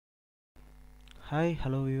Hi,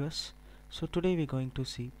 hello viewers. So today we're going to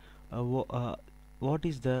see what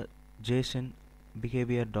is the JSON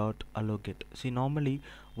behavior dot allocate. See, normally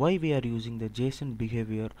why we are using the JSON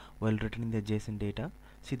behavior while returning the JSON data.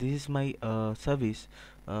 See, this is my service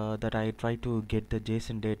that I try to get the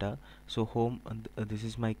JSON data. So home, this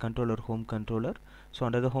is my controller, home controller. So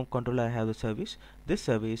under the home controller I have the service. This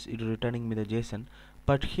service is returning me the JSON,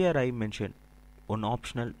 but here I mentioned one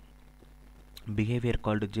optional behavior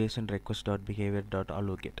called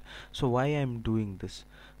JsonRequestBehavior.allocate. So why I am doing this?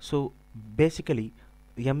 So basically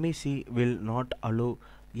MEC will not allow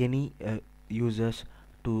any users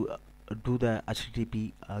to do the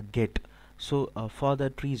HTTP get. So for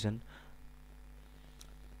that reason,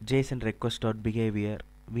 JsonRequest.behavior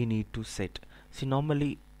we need to set. See,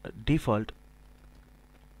 normally default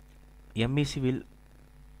MEC will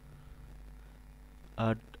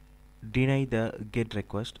deny the get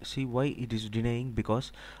request. See why it is denying,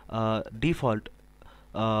 because default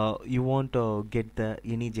you won't get the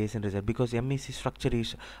any JSON result, because MEC structure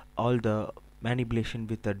is all the manipulation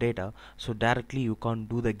with the data, so directly you can't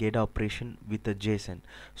do the get operation with the JSON.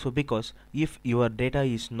 So because if your data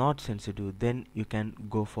is not sensitive, then you can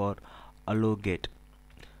go for allow get,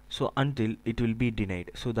 so until it will be denied.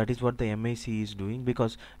 So that is what the MEC is doing,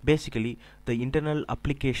 because basically the internal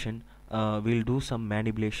application will do some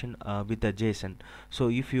manipulation with the JSON. So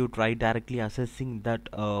if you try directly assessing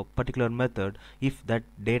that particular method, if that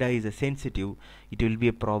data is sensitive, it will be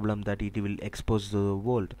a problem that it will expose the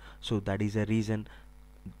world. So that is the reason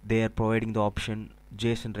they are providing the option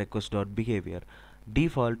JSON request.behavior.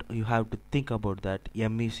 Default, you have to think about that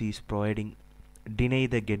MEC is providing deny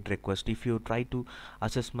the get request. If you try to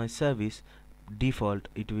access my service, default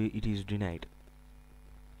it is denied.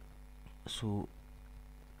 So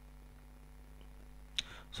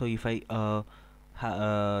if I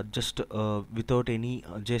just without any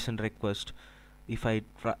JSON request, if I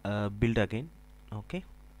build again, okay,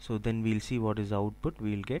 so then we'll see what is the output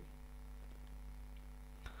we'll get.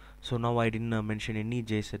 So now I didn't mention any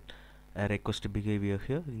JSON request behavior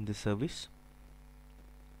here in the service.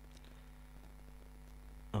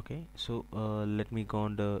 Okay, so let me go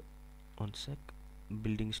on the one sec.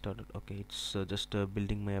 Building started. Okay, it's just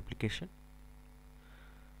building my application.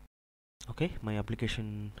 Okay, my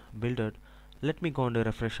application builder. Let me go on the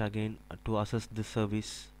refresh again to assess the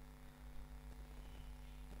service.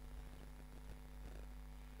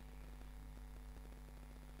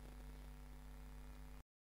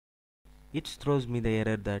 It throws me the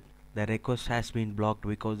error that the request has been blocked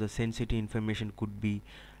because the sensitive information could be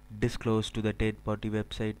disclosed to the third party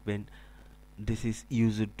website when this is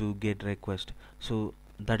used to get request. So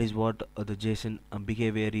that is what the JSON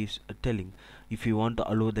behavior is telling. If you want to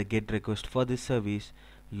allow the get request for this service,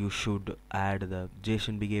 you should add the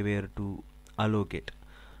JSON behavior to allow get.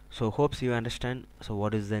 So hopes you understand. So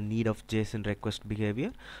what is the need of JSON request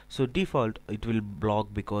behavior? So default it will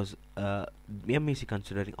block because MEC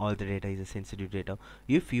considering all the data is a sensitive data.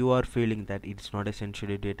 If you are feeling that it's not a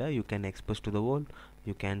sensitive data, you can expose to the world,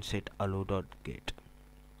 you can set allow.get.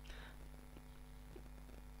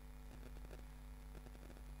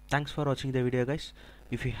 Thanks for watching the video, guys.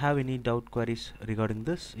 If you have any doubt queries regarding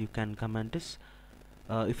this, you can comment this.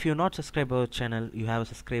 If you're not subscribed our channel, you have a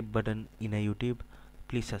subscribe button in a YouTube.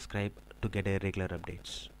 Please subscribe to get a regular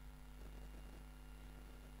updates.